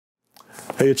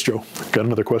Hey, it's Joe. Got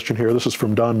another question here. This is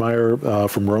from Don Meyer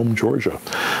from Rome, Georgia.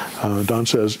 Don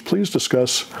says, please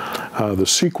discuss the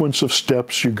sequence of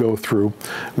steps you go through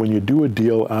when you do a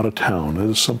deal out of town. It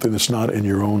is something that's not in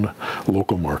your own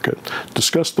local market.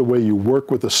 Discuss the way you work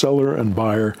with the seller and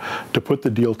buyer to put the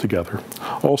deal together.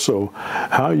 Also,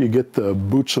 how you get the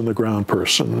boots on the ground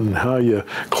person and how you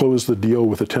close the deal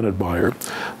with a tenant buyer,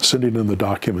 sending in the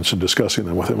documents and discussing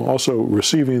them with him. Also,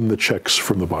 receiving the checks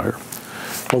from the buyer.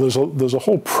 Well, there's a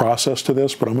whole process to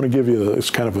this, but I'm going to give you it's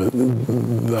kind of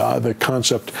the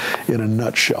concept in a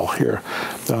nutshell here.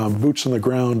 Boots on the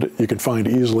ground you can find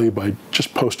easily by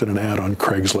just posting an ad on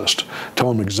Craigslist.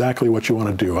 Tell them exactly what you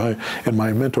want to do. In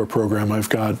my mentor program, I've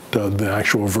got the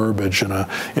actual verbiage in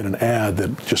an ad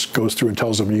that just goes through and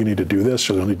tells them you need to do this,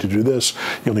 you'll need to do this,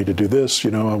 you'll need to do this. I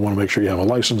want to make sure you have a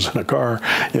license in a car.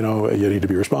 You need to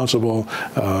be responsible.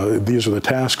 These are the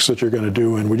tasks that you're going to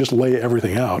do, and we just lay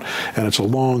everything out. And it's a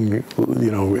long,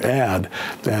 ad,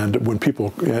 and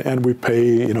we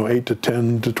pay, $8 to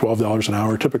 $10 to $12 an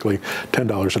hour. Typically,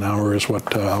 $10 an hour is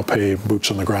what I'll pay boots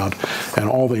on the ground, and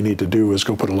all they need to do is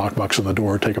go put a lockbox on the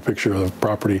door, take a picture of the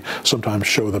property, sometimes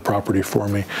show the property for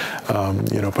me,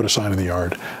 put a sign in the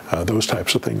yard. Those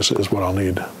types of things is what I'll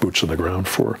need boots on the ground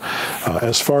for.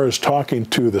 As far as talking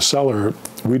to the seller,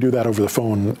 we do that over the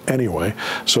phone anyway,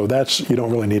 so you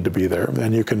don't really need to be there.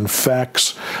 And you can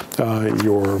fax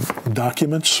your documents.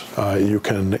 You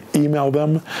can email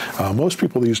them. Most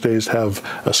people these days have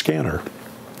a scanner.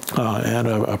 And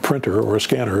a printer or a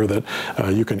scanner that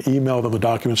you can email them the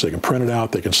documents, they can print it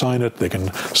out, they can sign it, they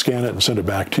can scan it and send it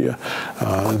back to you.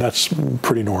 That's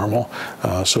pretty normal,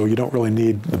 so you don't really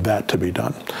need that to be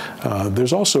done.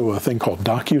 There's also a thing called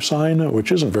DocuSign,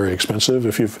 which isn't very expensive.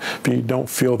 If you don't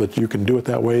feel that you can do it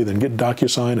that way, then get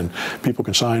DocuSign and people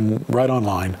can sign right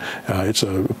online. It's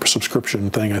a subscription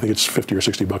thing. I think it's $50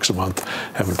 or $60 a month.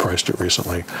 Haven't priced it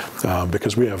recently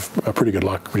because we have a pretty good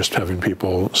luck just having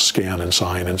people scan and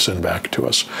sign and send back to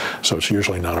us. So it's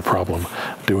usually not a problem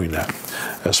doing that.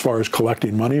 As far as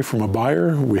collecting money from a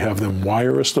buyer, we have them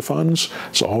wire us the funds.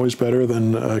 It's always better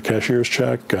than a cashier's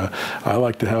check. I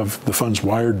like to have the funds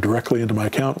wired directly into my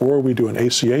account, or we do an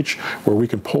ACH where we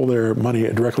can pull their money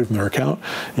directly from their account.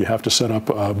 You have to set up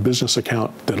a business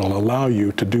account that'll allow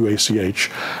you to do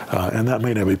ACH, and that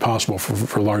may not be possible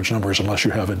for large numbers unless you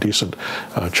have a decent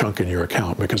chunk in your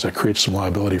account, because that creates some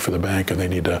liability for the bank and they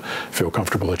need to feel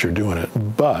comfortable that you're doing it.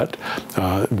 But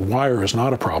wire is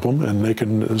not a problem, and they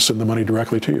can send the money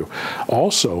directly to you.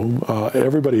 Also,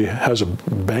 everybody has a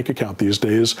bank account these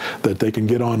days that they can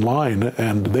get online,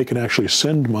 and they can actually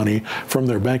send money from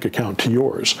their bank account to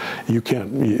yours. You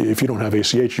can't, if you don't have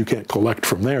ACH, you can't collect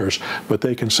from theirs, but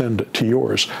they can send to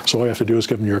yours. So all you have to do is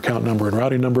give them your account number and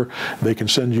routing number. They can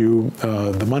send you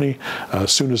the money.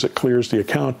 As soon as it clears the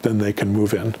account, then they can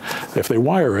move in. If they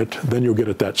wire it, then you'll get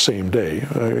it that same day.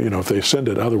 If they send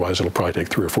it, otherwise it'll probably take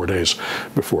 3 or 4 days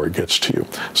before it gets to you.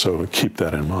 So keep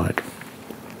that in mind.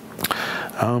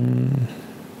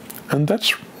 And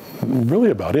that's really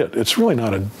about it. It's really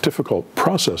not a difficult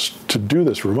process to do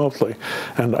this remotely.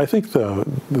 And I think the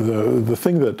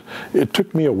thing that it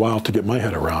took me a while to get my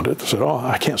head around it, said,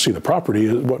 I can't see the property,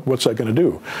 what's that going to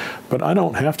do? But I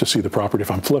don't have to see the property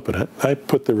if I'm flipping it. I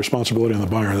put the responsibility on the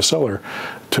buyer and the seller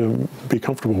to be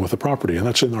comfortable with the property, and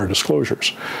that's in our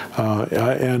disclosures.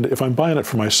 And if I'm buying it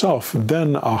for myself,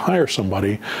 then I'll hire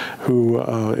somebody who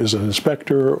is an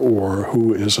inspector or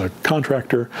who is a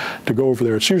contractor to go over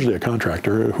there. It's usually a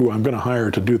contractor who I'm going to hire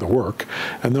to do the work,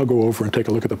 and they'll go over and take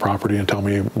a look at the property and tell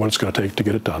me what it's going to take to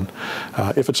get it done.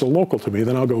 If it's a local to me,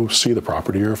 then I'll go see the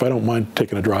property, or if I don't mind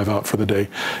taking a drive out for the day,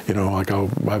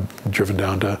 I've driven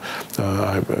down to,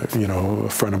 a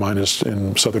friend of mine is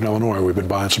in Southern Illinois. We've been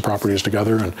buying some properties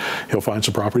together, and he'll find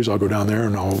some properties. I'll go down there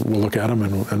and we'll look at them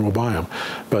and we'll buy them.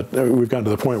 But we've gotten to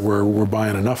the point where we're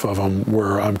buying enough of them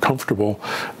where I'm comfortable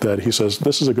that he says,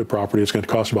 this is a good property. It's going to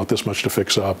cost about this much to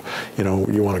fix up.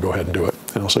 You want to go ahead and do it.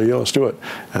 And I'll say, yeah, let's do it.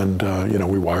 And,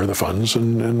 we wire the funds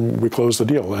and we close the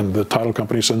deal. And the title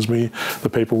company sends me the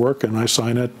paperwork and I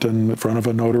sign it in front of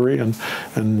a notary and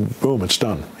boom, it's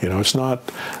done.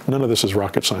 None of this is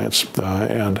rocket science.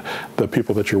 And the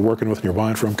people that you're working with and you're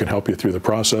buying from can help you through the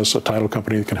process. A title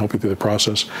company can help you through the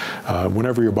process.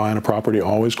 Whenever you're buying a property,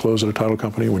 always close at a title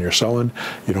company. When you're selling,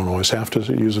 you don't always have to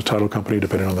use a title company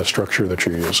depending on the structure that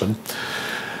you're using.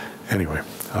 Anyway,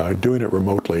 doing it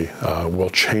remotely will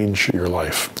change your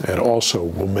life. It also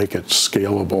will make it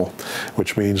scalable,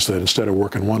 which means that instead of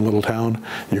working one little town,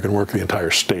 you can work the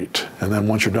entire state. And then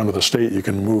once you're done with the state, you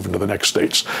can move into the next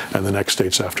states and the next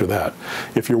states after that.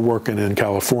 If you're working in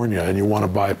California and you want to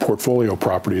buy portfolio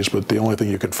properties, but the only thing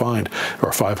you can find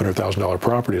are $500,000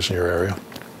 properties in your area,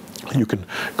 You can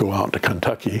go out to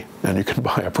Kentucky and you can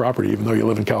buy a property, even though you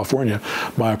live in California,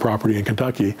 buy a property in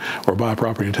Kentucky or buy a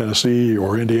property in Tennessee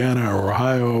or Indiana or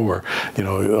Ohio or,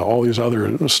 all these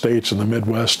other states in the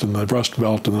Midwest and the Rust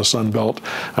Belt and the Sun Belt.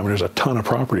 I mean, there's a ton of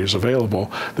properties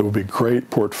available that would be great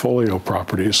portfolio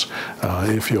properties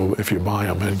if you buy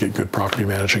them and get good property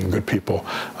managing and good people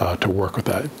to work with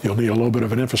that. You'll need a little bit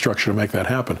of an infrastructure to make that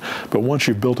happen. But once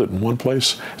you've built it in one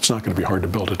place, it's not going to be hard to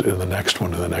build it in the next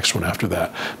one and the next one after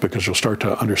that, because you'll start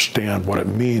to understand what it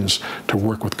means to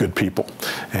work with good people.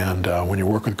 And when you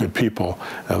work with good people,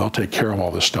 they'll take care of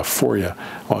all this stuff for you.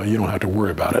 Well, you don't have to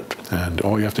worry about it. And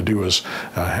all you have to do is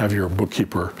have your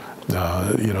bookkeeper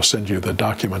send you the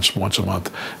documents once a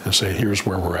month and say, here's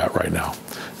where we're at right now.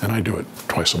 And I do it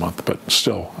twice a month, but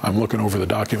still, I'm looking over the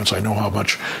documents. I know how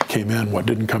much came in, what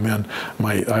didn't come in.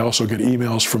 I also get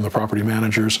emails from the property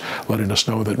managers letting us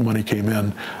know that money came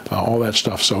in, all that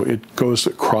stuff. So it goes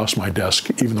across my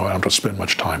desk, even though I don't have to spend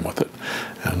much time with it.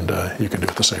 And you can do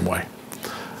it the same way.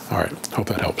 All right, hope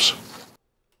that helps.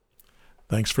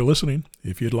 Thanks for listening.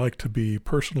 If you'd like to be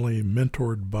personally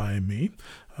mentored by me,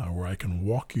 where I can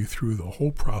walk you through the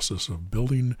whole process of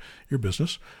building your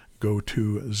business, go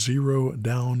to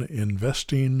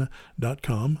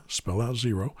zerodowninvesting.com, spell out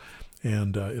zero,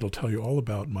 and it'll tell you all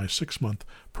about my 6-month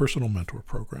personal mentor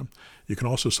program. You can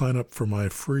also sign up for my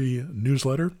free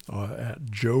newsletter at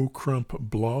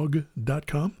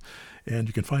joecrumpblog.com. And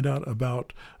you can find out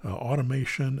about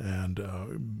automation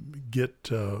and get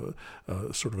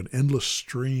sort of an endless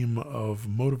stream of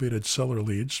motivated seller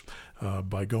leads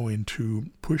by going to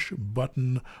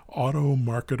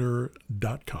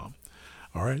pushbuttonautomarketer.com.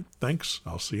 All right, thanks.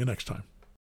 I'll see you next time.